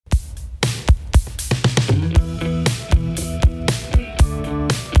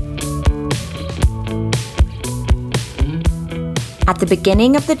At the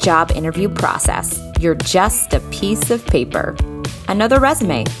beginning of the job interview process, you're just a piece of paper. Another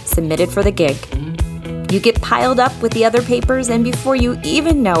resume submitted for the gig. You get piled up with the other papers, and before you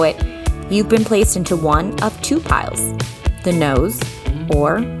even know it, you've been placed into one of two piles, the no's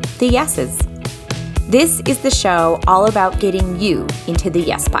or the yeses. This is the show all about getting you into the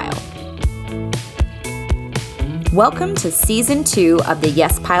yes pile. Welcome to Season 2 of the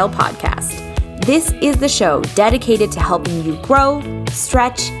Yes Pile podcast. This is the show dedicated to helping you grow,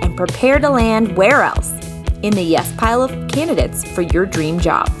 stretch, and prepare to land where else? In the yes pile of candidates for your dream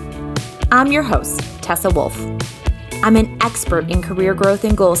job. I'm your host, Tessa Wolf. I'm an expert in career growth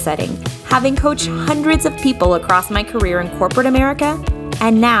and goal setting, having coached hundreds of people across my career in corporate America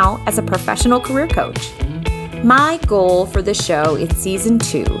and now as a professional career coach. My goal for the show in Season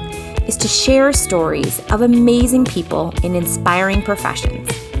 2 is to share stories of amazing people in inspiring professions,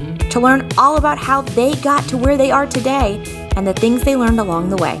 to learn all about how they got to where they are today and the things they learned along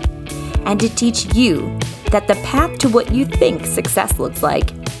the way, and to teach you that the path to what you think success looks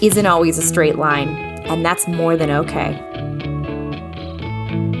like isn't always a straight line, and that's more than okay.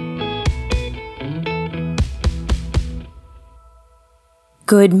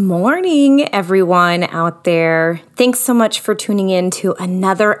 Good morning, everyone out there. Thanks so much for tuning in to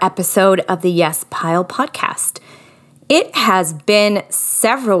another episode of the Yes Pile podcast. It has been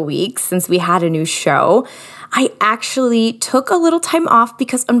several weeks since we had a new show. I actually took a little time off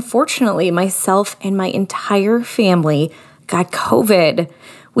because unfortunately myself and my entire family got COVID.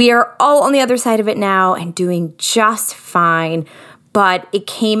 We are all on the other side of it now and doing just fine, but it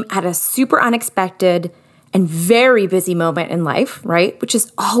came at a super unexpected and very busy moment in life, right? Which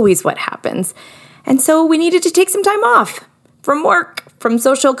is always what happens. And so we needed to take some time off from work, from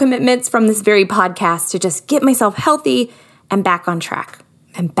social commitments, from this very podcast to just get myself healthy and back on track.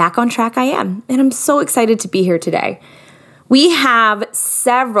 And back on track I am. And I'm so excited to be here today. We have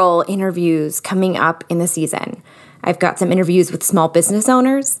several interviews coming up in the season. I've got some interviews with small business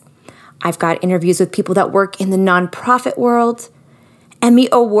owners. I've got interviews with people that work in the nonprofit world, Emmy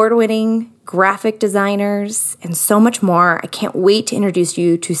award-winning graphic designers, and so much more. I can't wait to introduce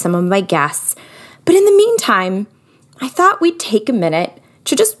you to some of my guests. But in the meantime, I thought we'd take a minute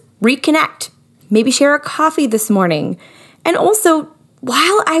to just reconnect, maybe share a coffee this morning. And also,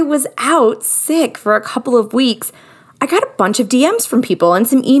 while I was out sick for a couple of weeks, I got a bunch of DMs from people and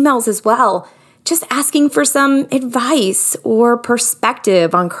some emails as well, just asking for some advice or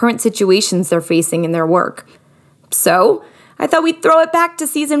perspective on current situations they're facing in their work. So I thought we'd throw it back to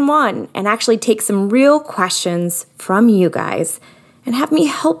Season 1 and actually take some real questions from you guys and have me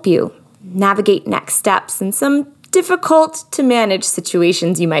help you navigate next steps in some difficult to manage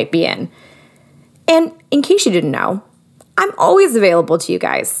situations you might be in. And in case you didn't know, I'm always available to you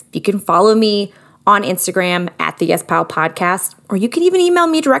guys. You can follow me on Instagram at the Yes Pile Podcast, or you can even email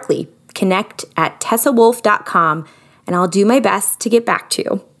me directly, connect@tessawolf.com, and I'll do my best to get back to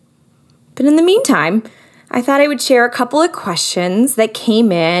you. But in the meantime, I thought I would share a couple of questions that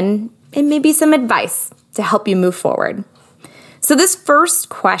came in and maybe some advice to help you move forward. So this first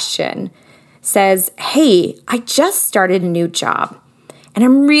question says, hey, I just started a new job and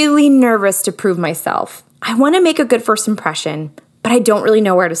I'm really nervous to prove myself. I want to make a good first impression, but I don't really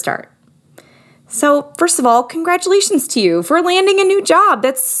know where to start. So first of all, congratulations to you for landing a new job.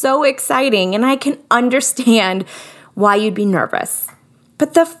 That's so exciting, and I can understand why you'd be nervous.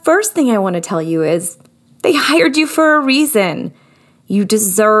 But the first thing I want to tell you is they hired you for a reason. You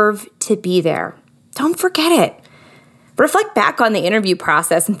deserve to be there. Don't forget it. Reflect back on the interview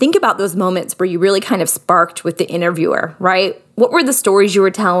process and think about those moments where you really kind of sparked with the interviewer, right? What were the stories you were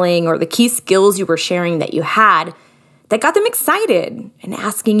telling or the key skills you were sharing that you had that got them excited and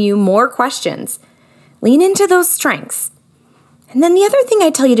asking you more questions? Lean into those strengths. And then the other thing I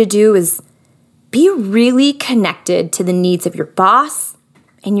tell you to do is be really connected to the needs of your boss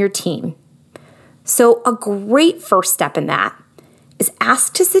and your team. So a great first step in that is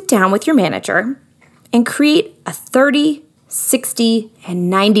ask to sit down with your manager and create a 30, 60,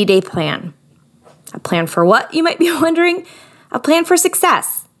 and 90-day plan. A plan for what, you might be wondering? A plan for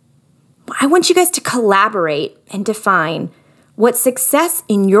success. I want you guys to collaborate and define what success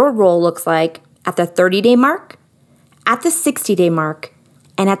in your role looks like at the 30-day mark, at the 60-day mark,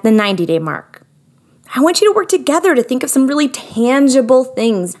 and at the 90-day mark. I want you to work together to think of some really tangible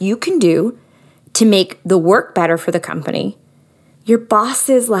things you can do to make the work better for the company, your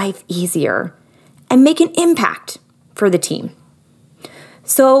boss's life easier, and make an impact for the team.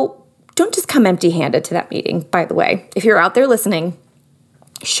 So don't just come empty-handed to that meeting, by the way. If you're out there listening,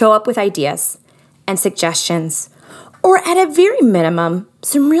 show up with ideas and suggestions, Or at a very minimum,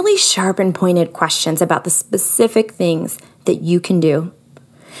 some really sharp and pointed questions about the specific things that you can do.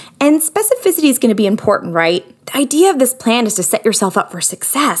 And specificity is going to be important, right? The idea of this plan is to set yourself up for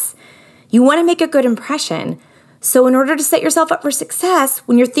success. You want to make a good impression. So in order to set yourself up for success,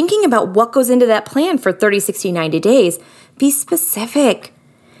 when you're thinking about what goes into that plan for 30, 60, 90 days, be specific.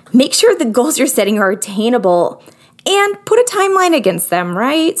 Make sure the goals you're setting are attainable and put a timeline against them,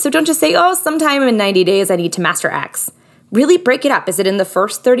 right? So don't just say, sometime in 90 days I need to master X. Really break it up. Is it in the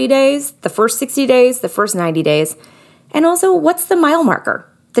first 30 days, the first 60 days, the first 90 days? And also, what's the mile marker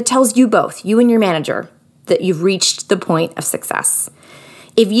that tells you both, you and your manager, that you've reached the point of success?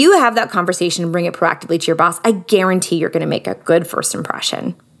 If you have that conversation and bring it proactively to your boss, I guarantee you're going to make a good first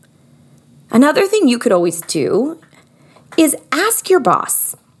impression. Another thing you could always do is ask your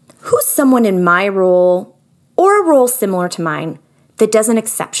boss, who's someone in my role or a role similar to mine that does an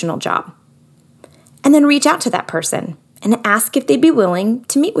exceptional job? And then reach out to that person and ask if they'd be willing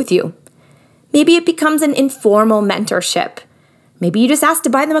to meet with you. Maybe it becomes an informal mentorship. Maybe you just ask to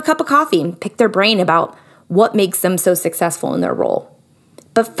buy them a cup of coffee and pick their brain about what makes them so successful in their role.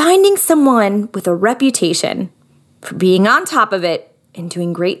 But finding someone with a reputation for being on top of it and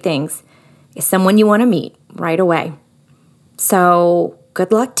doing great things is someone you want to meet right away. So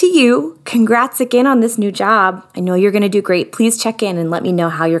good luck to you. Congrats again on this new job. I know you're going to do great. Please check in and let me know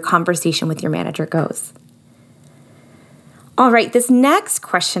how your conversation with your manager goes. All right, this next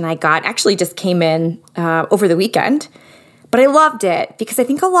question I got actually just came in over the weekend, but I loved it because I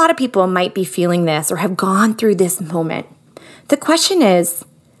think a lot of people might be feeling this or have gone through this moment. The question is,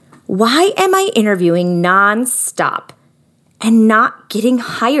 why am I interviewing nonstop and not getting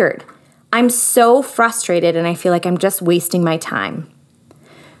hired? I'm so frustrated and I feel like I'm just wasting my time.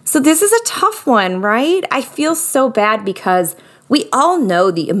 So this is a tough one, right? I feel so bad because we all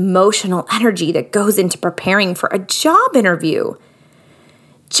know the emotional energy that goes into preparing for a job interview.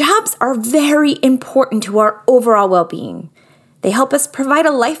 Jobs are very important to our overall well-being. They help us provide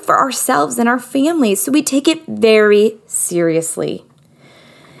a life for ourselves and our families, so we take it very seriously.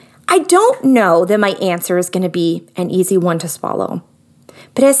 I don't know that my answer is going to be an easy one to swallow.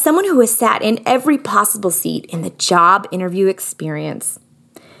 But as someone who has sat in every possible seat in the job interview experience,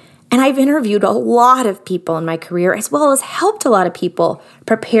 and I've interviewed a lot of people in my career, as well as helped a lot of people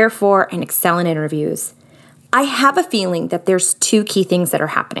prepare for and excel in interviews, I have a feeling that there's two key things that are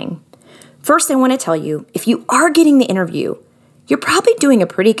happening. First, I want to tell you, if you are getting the interview, you're probably doing a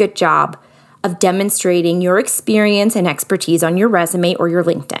pretty good job of demonstrating your experience and expertise on your resume or your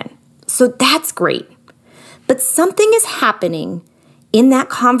LinkedIn. So that's great. But something is happening in that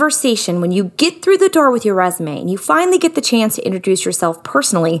conversation when you get through the door with your resume and you finally get the chance to introduce yourself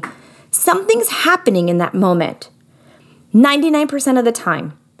personally. Something's happening in that moment. 99% of the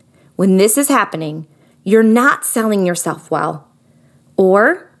time, when this is happening, you're not selling yourself well,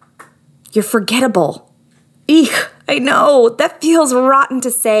 or you're forgettable. Eek, I know, that feels rotten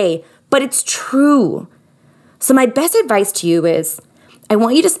to say, but it's true. So my best advice to you is, I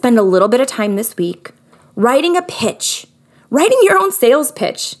want you to spend a little bit of time this week writing a pitch, writing your own sales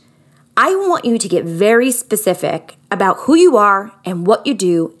pitch. I want you to get very specific about who you are and what you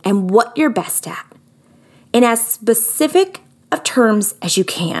do and what you're best at, in as specific of terms as you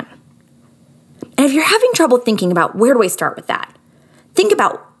can. And if you're having trouble thinking about where do I start with that, think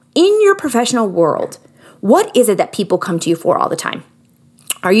about in your professional world, what is it that people come to you for all the time?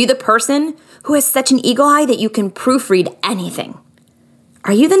 Are you the person who has such an eagle eye that you can proofread anything?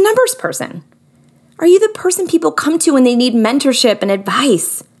 Are you the numbers person? Are you the person people come to when they need mentorship and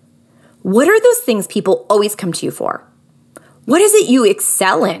advice? What are those things people always come to you for? What is it you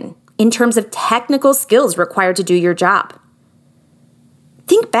excel in terms of technical skills required to do your job?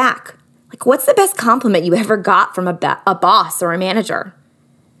 Think back. What's the best compliment you ever got from a boss or a manager?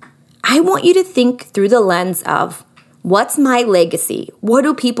 I want you to think through the lens of, what's my legacy? What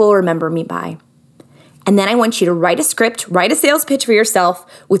do people remember me by? And then I want you to write a script, write a sales pitch for yourself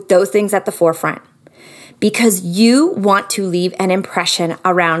with those things at the forefront. Because you want to leave an impression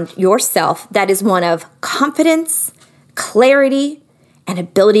around yourself that is one of confidence, clarity, and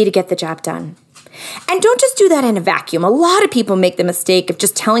ability to get the job done. And don't just do that in a vacuum. A lot of people make the mistake of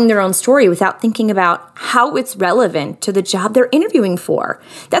just telling their own story without thinking about how it's relevant to the job they're interviewing for.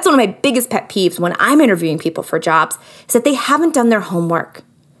 That's one of my biggest pet peeves when I'm interviewing people for jobs, is that they haven't done their homework.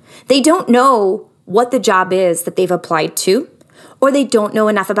 They don't know what the job is that they've applied to, or they don't know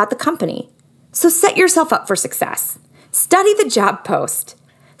enough about the company. So set yourself up for success. Study the job post.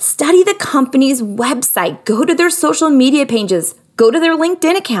 Study the company's website. Go to their social media pages. Go to their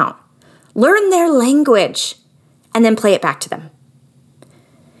LinkedIn account. Learn their language, and then play it back to them.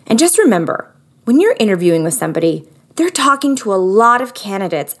 And just remember, when you're interviewing with somebody, they're talking to a lot of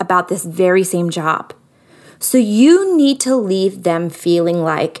candidates about this very same job. So you need to leave them feeling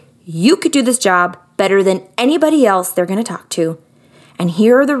like you could do this job better than anybody else they're going to talk to. And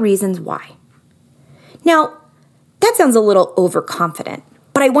here are the reasons why. Now, that sounds a little overconfident,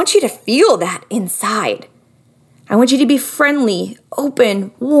 but I want you to feel that inside. I want you to be friendly,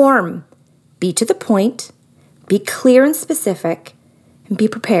 open, warm. Be to the point, be clear and specific, and be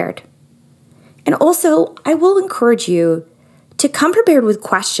prepared. And also, I will encourage you to come prepared with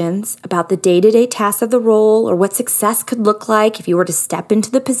questions about the day-to-day tasks of the role or what success could look like if you were to step into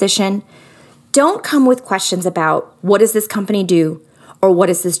the position. Don't come with questions about what does this company do or what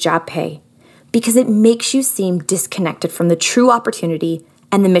does this job pay, because it makes you seem disconnected from the true opportunity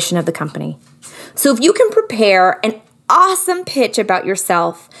and the mission of the company. So if you can prepare an awesome pitch about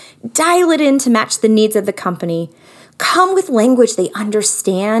yourself, dial it in to match the needs of the company, come with language they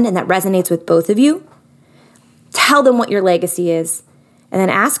understand and that resonates with both of you, tell them what your legacy is, and then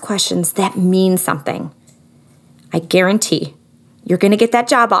ask questions that mean something. I guarantee you're going to get that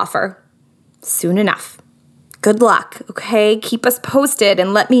job offer soon enough. Good luck, okay? Keep us posted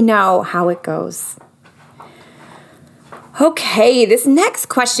and let me know how it goes. Okay, this next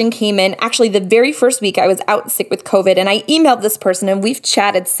question came in actually the very first week I was out sick with COVID, and I emailed this person and we've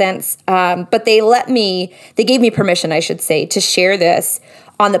chatted since, but they gave me permission, I should say, to share this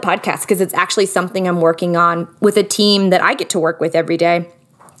on the podcast because it's actually something I'm working on with a team that I get to work with every day.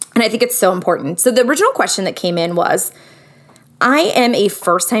 And I think it's so important. So the original question that came in was, I am a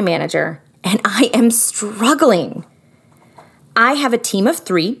first-time manager and I am struggling. I have a team of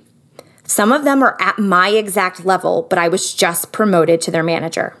 3. Some of them are at my exact level, but I was just promoted to their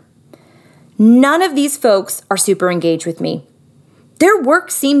manager. None of these folks are super engaged with me. Their work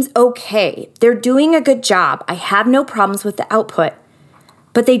seems okay. They're doing a good job. I have no problems with the output,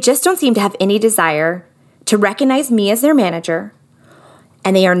 but they just don't seem to have any desire to recognize me as their manager,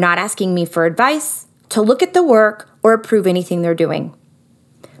 and they are not asking me for advice, to look at the work, or approve anything they're doing.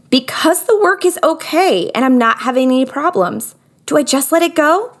 Because the work is okay and I'm not having any problems, do I just let it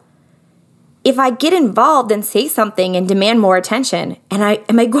go? If I get involved and say something and demand more attention,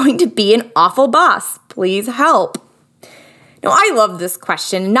 am I going to be an awful boss? Please help. Now, I love this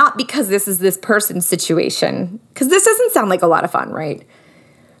question, not because this is this person's situation, because this doesn't sound like a lot of fun, right?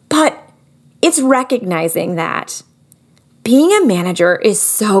 But it's recognizing that being a manager is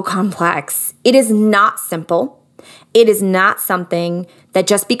so complex. It is not simple. It is not something that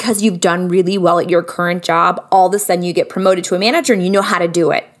just because you've done really well at your current job, all of a sudden you get promoted to a manager and you know how to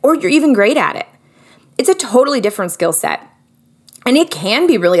do it, or you're even great at it. It's a totally different skill set. And it can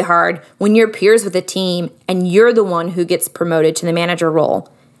be really hard when you're peers with a team and you're the one who gets promoted to the manager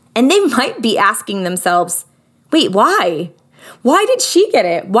role. And they might be asking themselves, wait, why? Why did she get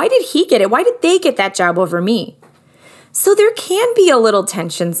it? Why did he get it? Why did they get that job over me? So there can be a little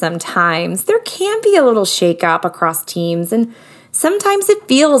tension sometimes. There can be a little shakeup across teams. And sometimes it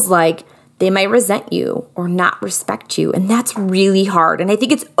feels like they might resent you or not respect you. And that's really hard. And I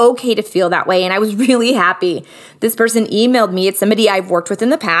think it's okay to feel that way. And I was really happy. This person emailed me. It's somebody I've worked with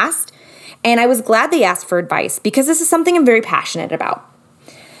in the past. And I was glad they asked for advice because this is something I'm very passionate about.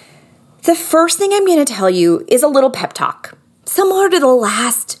 The first thing I'm going to tell you is a little pep talk, similar to the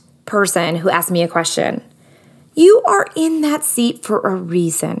last person who asked me a question. You are in that seat for a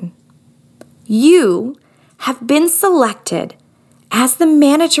reason. You have been selected as the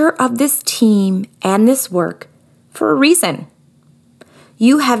manager of this team and this work for a reason.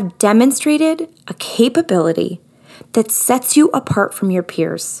 You have demonstrated a capability that sets you apart from your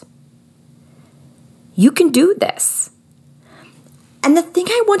peers. You can do this. And the thing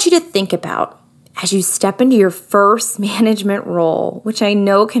I want you to think about as you step into your first management role, which I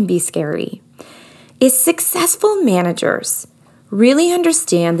know can be scary, is successful managers really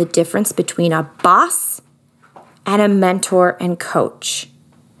understand the difference between a boss and a mentor and coach.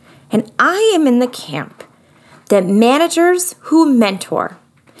 And I am in the camp that managers who mentor,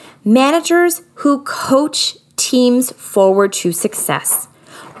 managers who coach teams forward to success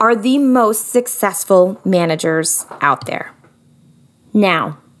are the most successful managers out there.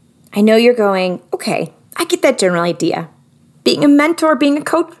 Now, I know you're going, okay, I get that general idea. Being a mentor, being a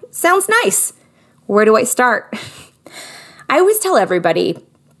coach sounds nice. Where do I start? I always tell everybody,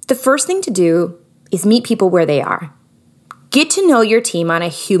 the first thing to do is meet people where they are. Get to know your team on a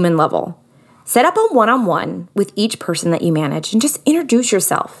human level. Set up a one-on-one with each person that you manage and just introduce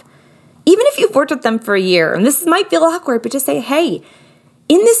yourself. Even if you've worked with them for a year, and this might feel awkward, but just say, hey,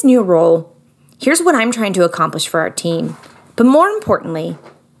 in this new role, here's what I'm trying to accomplish for our team. But more importantly,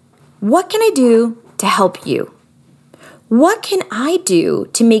 what can I do to help you? What can I do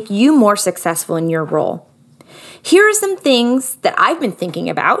to make you more successful in your role? Here are some things that I've been thinking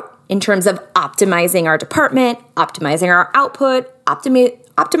about in terms of optimizing our department, optimizing our output,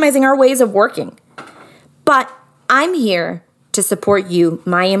 optimizing our ways of working. But I'm here to support you,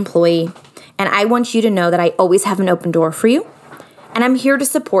 my employee, and I want you to know that I always have an open door for you, and I'm here to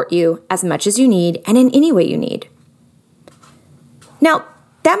support you as much as you need and in any way you need. Now,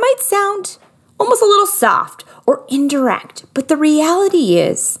 that might sound almost a little soft or indirect, but the reality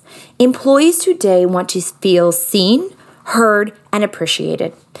is employees today want to feel seen, heard, and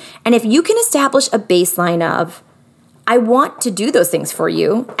appreciated. And if you can establish a baseline of, I want to do those things for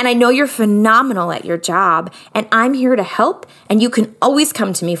you, and I know you're phenomenal at your job, and I'm here to help, and you can always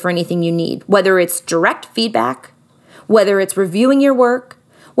come to me for anything you need, whether it's direct feedback, whether it's reviewing your work,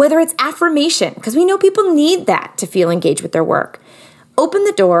 whether it's affirmation, because we know people need that to feel engaged with their work. Open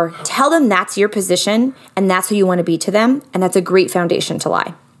the door, tell them that's your position, and that's who you want to be to them, and that's a great foundation to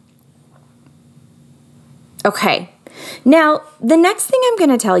lie. Okay. Now, the next thing I'm going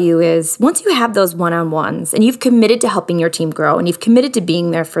to tell you is once you have those one-on-ones and you've committed to helping your team grow and you've committed to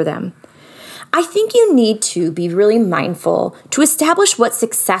being there for them, I think you need to be really mindful to establish what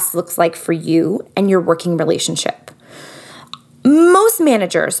success looks like for you and your working relationship. Most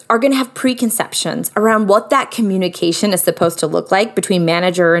managers are going to have preconceptions around what that communication is supposed to look like between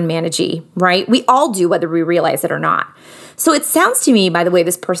manager and managee, right? We all do, whether we realize it or not. So it sounds to me, by the way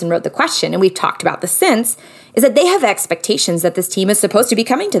this person wrote the question, and we've talked about this since, is that they have expectations that this team is supposed to be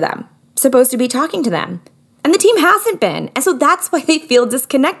coming to them, supposed to be talking to them. And the team hasn't been. And so that's why they feel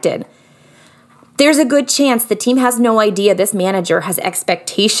disconnected. There's a good chance the team has no idea this manager has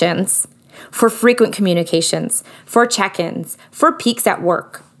expectations for frequent communications, for check-ins, for peaks at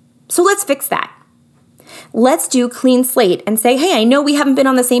work. So let's fix that. Let's do clean slate and say, hey, I know we haven't been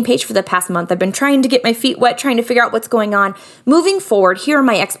on the same page for the past month. I've been trying to get my feet wet, trying to figure out what's going on. Moving forward, here are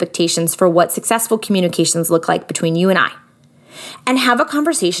my expectations for what successful communications look like between you and I. And have a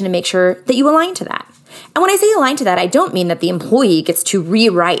conversation to make sure that you align to that. And when I say align to that, I don't mean that the employee gets to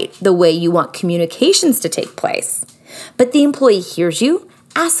rewrite the way you want communications to take place. But the employee hears you,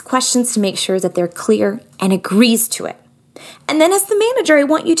 asks questions to make sure that they're clear, and agrees to it. And then as the manager, I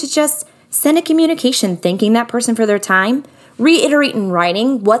want you to just send a communication thanking that person for their time, reiterate in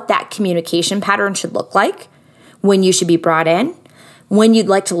writing what that communication pattern should look like, when you should be brought in, when you'd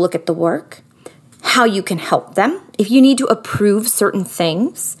like to look at the work, how you can help them, if you need to approve certain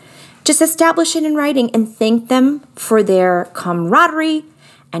things. Just establish it in writing and thank them for their camaraderie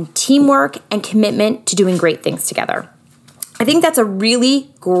and teamwork and commitment to doing great things together. I think that's a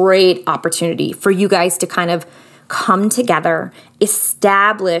really great opportunity for you guys to kind of come together,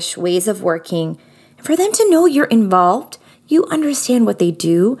 establish ways of working, for them to know you're involved, you understand what they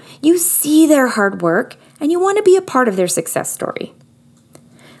do, you see their hard work, and you want to be a part of their success story.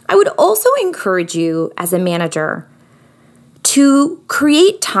 I would also encourage you as a manager to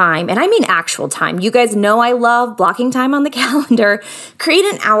create time, and I mean actual time. You guys know I love blocking time on the calendar. Create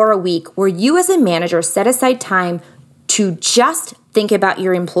an hour a week where you as a manager set aside time to just think about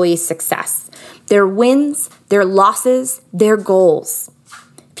your employees' success, their wins, their losses, their goals.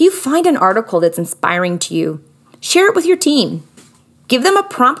 If you find an article that's inspiring to you, share it with your team. Give them a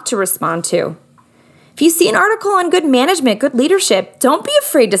prompt to respond to. If you see an article on good management, good leadership, don't be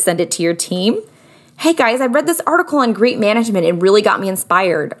afraid to send it to your team. Hey guys, I read this article on great management. It really got me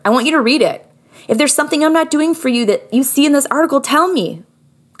inspired. I want you to read it. If there's something I'm not doing for you that you see in this article, tell me,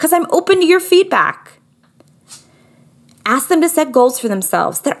 because I'm open to your feedback. Ask them to set goals for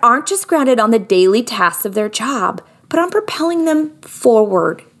themselves that aren't just grounded on the daily tasks of their job, but on propelling them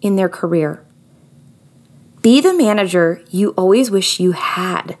forward in their career. Be the manager you always wish you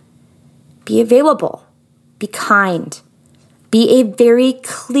had. Be available. Be kind. Be a very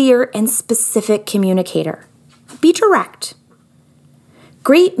clear and specific communicator. Be direct.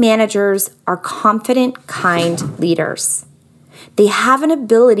 Great managers are confident, kind leaders. They have an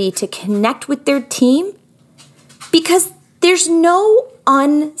ability to connect with their team because there's no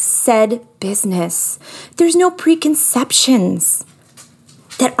unsaid business. There's no preconceptions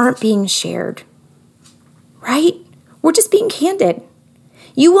that aren't being shared, right? We're just being candid.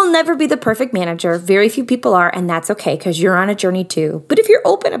 You will never be the perfect manager. Very few people are, and that's okay because you're on a journey too. But if you're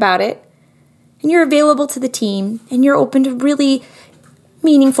open about it and you're available to the team and you're open to really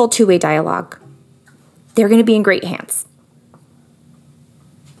meaningful two-way dialogue, they're going to be in great hands.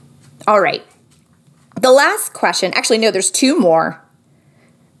 All right. The last question, actually, no, there's two more.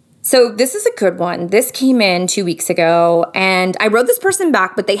 So this is a good one. This came in 2 weeks ago, and I wrote this person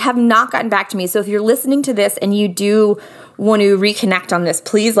back, but they have not gotten back to me. So if you're listening to this and you do want to reconnect on this,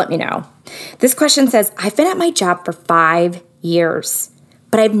 please let me know. This question says, I've been at my job for 5 years,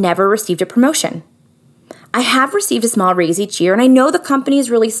 but I've never received a promotion. I have received a small raise each year, and I know the company is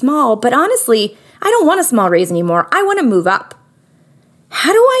really small, but honestly, I don't want a small raise anymore. I want to move up.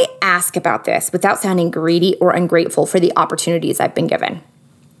 How do I ask about this without sounding greedy or ungrateful for the opportunities I've been given?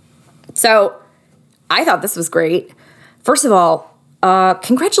 So I thought this was great. First of all,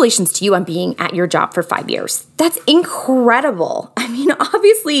 congratulations to you on being at your job for 5 years. That's incredible. I mean,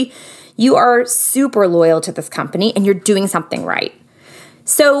 obviously, you are super loyal to this company and you're doing something right.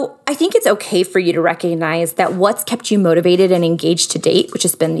 So I think it's okay for you to recognize that what's kept you motivated and engaged to date, which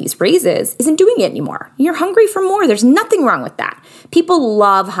has been these raises, isn't doing it anymore. You're hungry for more. There's nothing wrong with that. People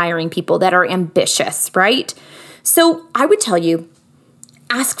love hiring people that are ambitious, right? So I would tell you,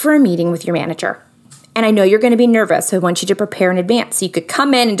 ask for a meeting with your manager. And I know you're going to be nervous, so I want you to prepare in advance. So you could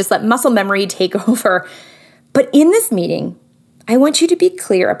come in and just let muscle memory take over. But in this meeting, I want you to be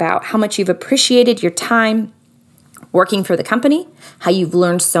clear about how much you've appreciated your time working for the company, how you've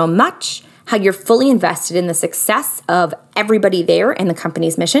learned so much, how you're fully invested in the success of everybody there and the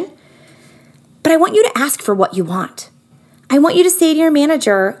company's mission. But I want you to ask for what you want. I want you to say to your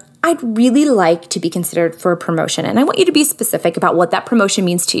manager, I'd really like to be considered for a promotion. And I want you to be specific about what that promotion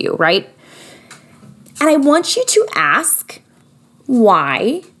means to you, right? And I want you to ask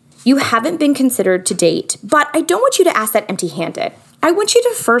why you haven't been considered to date, but I don't want you to ask that empty-handed. I want you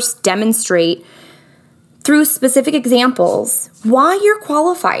to first demonstrate through specific examples why you're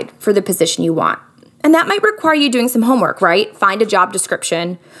qualified for the position you want. And that might require you doing some homework, right? Find a job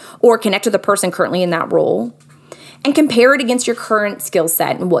description or connect with a person currently in that role and compare it against your current skill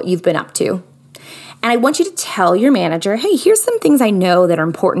set and what you've been up to. And I want you to tell your manager, hey, here's some things I know that are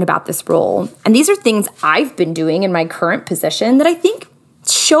important about this role. And these are things I've been doing in my current position that I think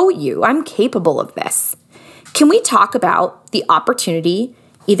show you I'm capable of this. Can we talk about the opportunity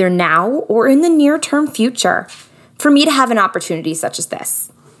either now or in the near-term future for me to have an opportunity such as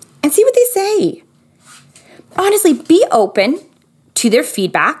this? And see what they say. Honestly, be open to their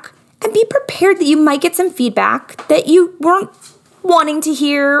feedback and be prepared that you might get some feedback that you weren't wanting to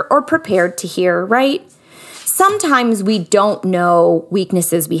hear or prepared to hear, right? Sometimes we don't know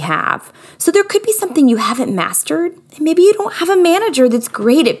weaknesses we have. So there could be something you haven't mastered, and maybe you don't have a manager that's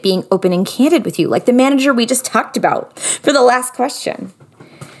great at being open and candid with you, like the manager we just talked about for the last question.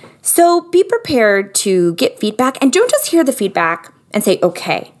 So be prepared to get feedback, and don't just hear the feedback and say,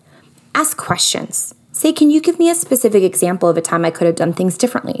 okay. Ask questions. Say, can you give me a specific example of a time I could have done things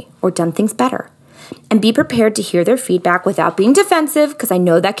differently or done things better? And be prepared to hear their feedback without being defensive, because I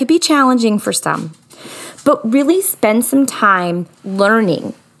know that could be challenging for some. But really spend some time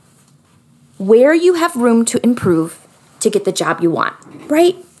learning where you have room to improve to get the job you want,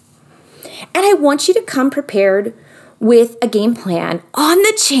 right? And I want you to come prepared with a game plan on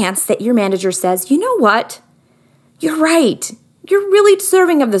the chance that your manager says, you know what? You're right. You're really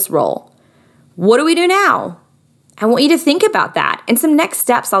deserving of this role. What do we do now? I want you to think about that. And some next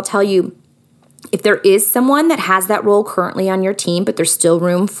steps, I'll tell you, if there is someone that has that role currently on your team, but there's still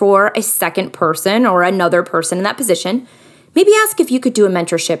room for a second person or another person in that position, maybe ask if you could do a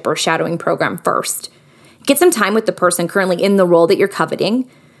mentorship or shadowing program first. Get some time with the person currently in the role that you're coveting.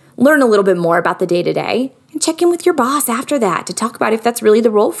 Learn a little bit more about the day-to-day and check in with your boss after that to talk about if that's really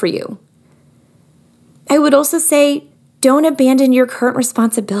the role for you. I would also say, don't abandon your current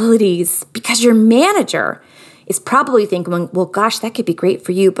responsibilities, because your manager is probably thinking, well, gosh, that could be great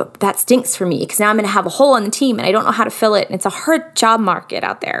for you, but that stinks for me because now I'm going to have a hole on the team and I don't know how to fill it. And it's a hard job market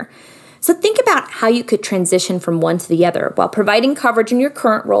out there. So think about how you could transition from one to the other while providing coverage in your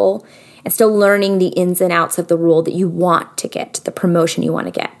current role and still learning the ins and outs of the role that you want to get, the promotion you want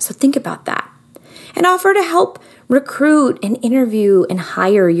to get. So think about that. And offer to help recruit and interview and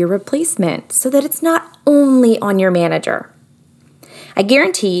hire your replacement so that it's not only on your manager. I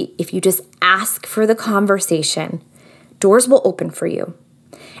guarantee if you just ask for the conversation, doors will open for you.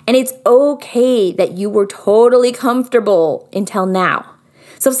 And it's okay that you were totally comfortable until now.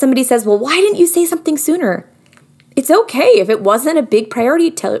 So if somebody says, well, why didn't you say something sooner? It's okay if it wasn't a big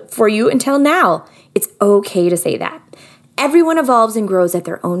priority for you until now. It's okay to say that. Everyone evolves and grows at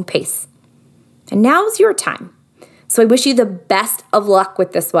their own pace. And now's your time. So I wish you the best of luck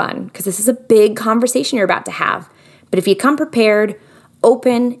with this one, because this is a big conversation you're about to have. But if you come prepared,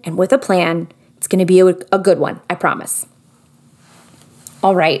 open, and with a plan, it's going to be a good one, I promise.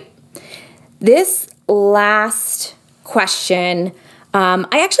 All right. This last question, I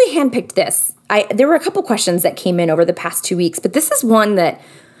actually handpicked this. There were a couple questions that came in over the past 2 weeks, but this is one that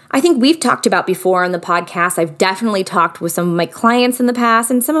I think we've talked about before on the podcast. I've definitely talked with some of my clients in the past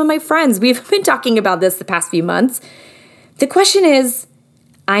and some of my friends. We've been talking about this the past few months. The question is,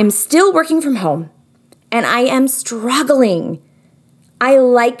 I'm still working from home and I am struggling. I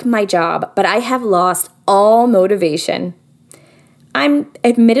like my job, but I have lost all motivation. I'm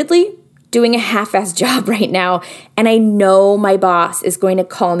admittedly doing a half-assed job right now, and I know my boss is going to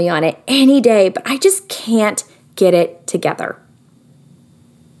call me on it any day, but I just can't get it together.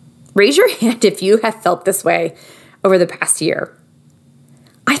 Raise your hand if you have felt this way over the past year.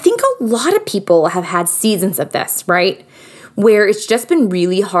 I think a lot of people have had seasons of this, right? Where it's just been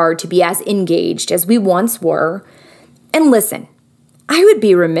really hard to be as engaged as we once were. And listen, I would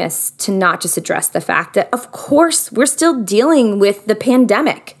be remiss to not just address the fact that, of course, we're still dealing with the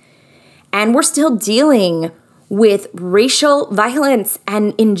pandemic. And we're still dealing with racial violence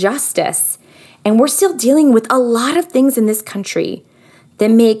and injustice. And we're still dealing with a lot of things in this country that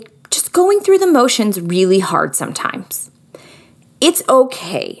make just going through the motions really hard sometimes. It's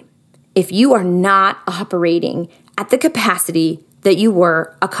okay if you are not operating at the capacity that you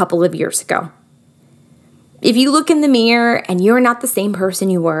were a couple of years ago. If you look in the mirror and you're not the same person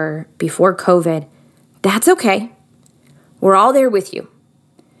you were before COVID, that's okay. We're all there with you.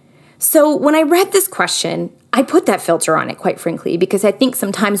 So when I read this question, I put that filter on it, quite frankly, because I think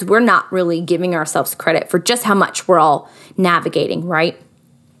sometimes we're not really giving ourselves credit for just how much we're all navigating, right?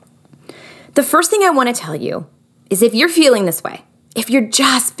 The first thing I want to tell you is if you're feeling this way, if you're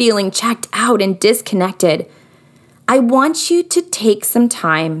just feeling checked out and disconnected, I want you to take some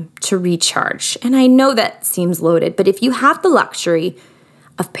time to recharge. And I know that seems loaded, but if you have the luxury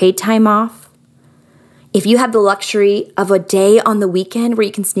of paid time off, if you have the luxury of a day on the weekend where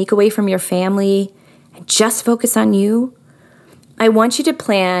you can sneak away from your family and just focus on you, I want you to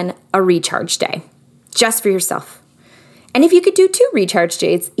plan a recharge day just for yourself. And if you could do 2 recharge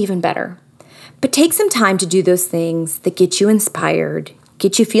days, even better. But take some time to do those things that get you inspired,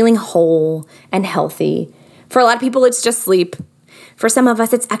 get you feeling whole and healthy. For a lot of people, it's just sleep. For some of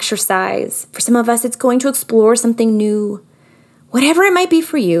us, it's exercise. For some of us, it's going to explore something new. Whatever it might be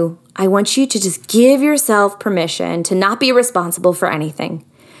for you, I want you to just give yourself permission to not be responsible for anything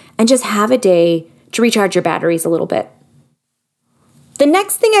and just have a day to recharge your batteries a little bit. The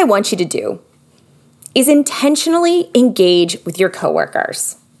next thing I want you to do is intentionally engage with your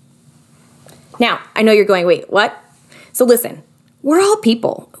coworkers. Now, I know you're going, wait, what? So listen, we're all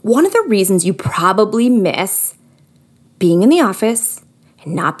people. One of the reasons you probably miss being in the office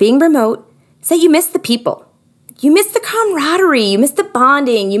and not being remote is that you miss the people. You miss the camaraderie, you miss the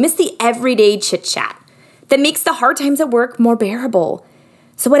bonding, you miss the everyday chit-chat that makes the hard times at work more bearable.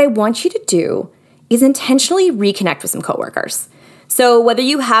 So what I want you to do is intentionally reconnect with some coworkers. So whether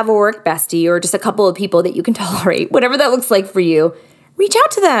you have a work bestie or just a couple of people that you can tolerate, whatever that looks like for you, reach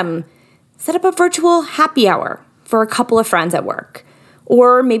out to them. Set up a virtual happy hour for a couple of friends at work.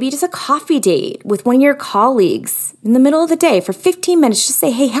 Or maybe just a coffee date with one of your colleagues in the middle of the day for 15 minutes. Just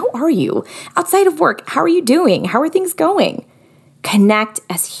say, hey, how are you? Outside of work, how are you doing? How are things going? Connect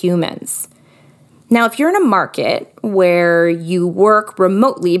as humans. Now, if you're in a market where you work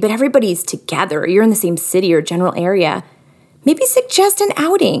remotely, but everybody's together, you're in the same city or general area, maybe suggest an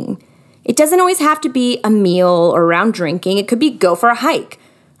outing. It doesn't always have to be a meal or around drinking. It could be go for a hike.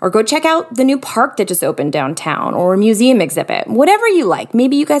 Or go check out the new park that just opened downtown or a museum exhibit, whatever you like.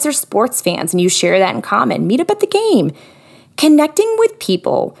 Maybe you guys are sports fans and you share that in common. Meet up at the game. Connecting with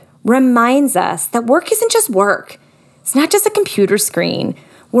people reminds us that work isn't just work. It's not just a computer screen.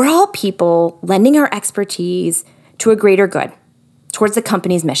 We're all people lending our expertise to a greater good, towards the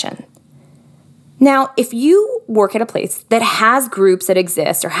company's mission. Now, if you work at a place that has groups that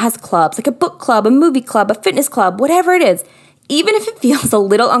exist or has clubs, like a book club, a movie club, a fitness club, whatever it is, even if it feels a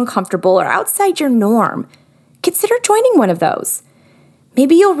little uncomfortable or outside your norm, consider joining one of those.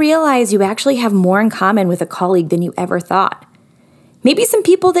 Maybe you'll realize you actually have more in common with a colleague than you ever thought. Maybe some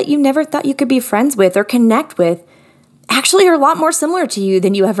people that you never thought you could be friends with or connect with actually are a lot more similar to you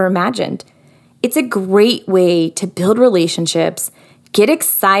than you ever imagined. It's a great way to build relationships, get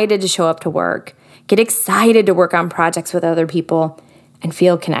excited to show up to work, get excited to work on projects with other people, and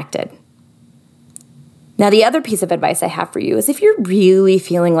feel connected. Now, the other piece of advice I have for you is if you're really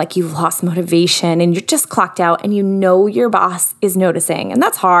feeling like you've lost motivation and you're just clocked out and you know your boss is noticing, and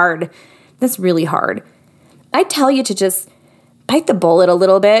that's hard, that's really hard, I tell you to just bite the bullet a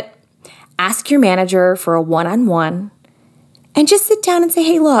little bit, ask your manager for a one-on-one, and just sit down and say,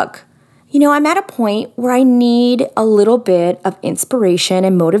 hey, look, I'm at a point where I need a little bit of inspiration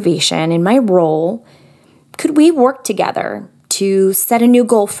and motivation in my role. Could we work together to set a new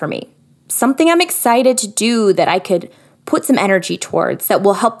goal for me? Something I'm excited to do that I could put some energy towards that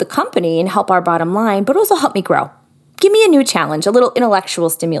will help the company and help our bottom line, but also help me grow. Give me a new challenge, a little intellectual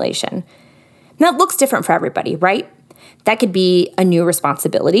stimulation. Now, it looks different for everybody, right? That could be a new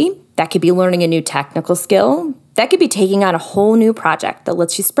responsibility. That could be learning a new technical skill. That could be taking on a whole new project that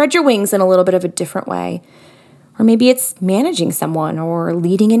lets you spread your wings in a little bit of a different way. Or maybe it's managing someone or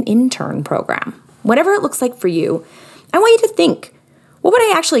leading an intern program. Whatever it looks like for you, I want you to think, what would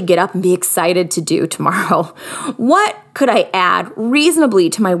I actually get up and be excited to do tomorrow? What could I add reasonably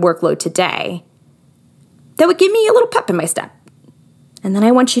to my workload today that would give me a little pep in my step? And then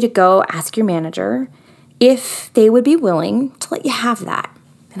I want you to go ask your manager if they would be willing to let you have that.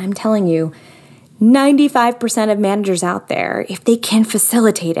 And I'm telling you, 95% of managers out there, if they can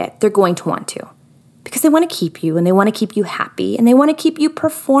facilitate it, they're going to want to. Because they want to keep you and they want to keep you happy and they want to keep you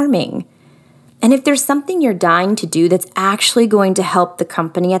performing. And if there's something you're dying to do that's actually going to help the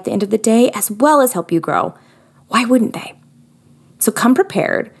company at the end of the day, as well as help you grow, why wouldn't they? So come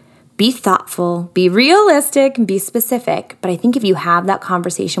prepared, be thoughtful, be realistic, and be specific. But I think if you have that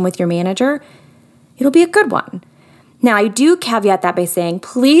conversation with your manager, it'll be a good one. Now, I do caveat that by saying,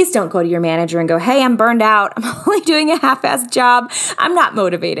 please don't go to your manager and go, hey, I'm burned out. I'm only doing a half-assed job. I'm not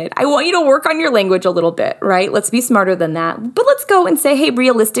motivated. I want you to work on your language a little bit, right? Let's be smarter than that. But let's go and say, hey,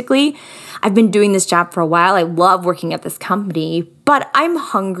 realistically, I've been doing this job for a while. I love working at this company, but I'm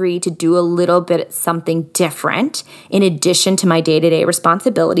hungry to do a little bit something different in addition to my day-to-day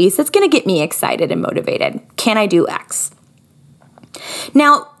responsibilities that's going to get me excited and motivated. Can I do X?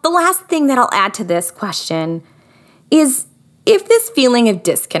 Now, the last thing that I'll add to this question is if this feeling of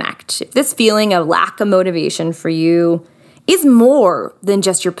disconnect, if this feeling of lack of motivation for you is more than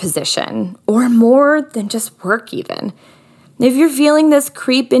just your position or more than just work even, if you're feeling this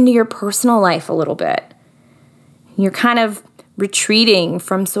creep into your personal life a little bit, you're kind of retreating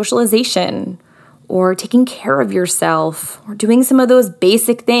from socialization or taking care of yourself or doing some of those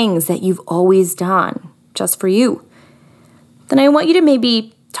basic things that you've always done just for you, then I want you to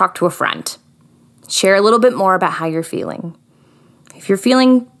maybe talk to a friend. Share a little bit more about how you're feeling. If you're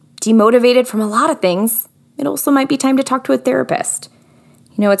feeling demotivated from a lot of things, it also might be time to talk to a therapist.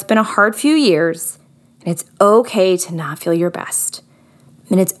 You know, it's been a hard few years, and it's okay to not feel your best.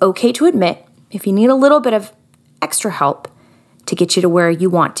 And it's okay to admit if you need a little bit of extra help to get you to where you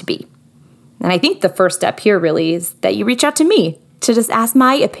want to be. And I think the first step here really is that you reach out to me to just ask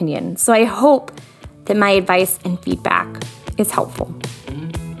my opinion. So I hope that my advice and feedback is helpful.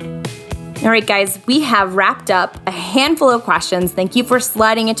 All right, guys, we have wrapped up a handful of questions. Thank you for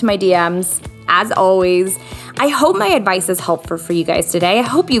sliding into my DMs, as always. I hope my advice is helpful for you guys today. I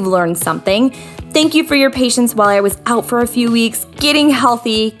hope you've learned something. Thank you for your patience while I was out for a few weeks, getting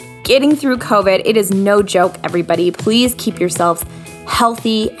healthy, getting through COVID. It is no joke, everybody. Please keep yourselves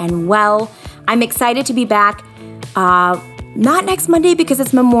healthy and well. I'm excited to be back. Not next Monday because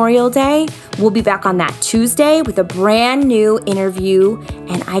it's Memorial Day. We'll be back on that Tuesday with a brand new interview,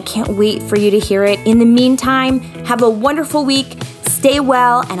 and I can't wait for you to hear it. In the meantime, have a wonderful week, stay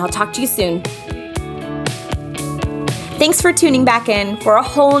well, and I'll talk to you soon. Thanks for tuning back in for a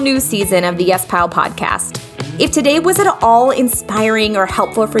whole new season of the Yes Pile podcast. If today was at all inspiring or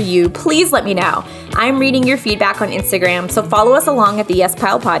helpful for you, please let me know. I'm reading your feedback on Instagram, so follow us along at the Yes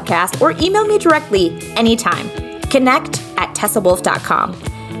Pile podcast or email me directly anytime. connect@tessawolf.com.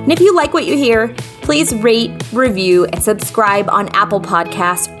 And if you like what you hear, please rate, review, and subscribe on Apple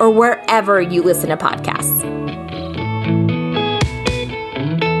Podcasts or wherever you listen to podcasts.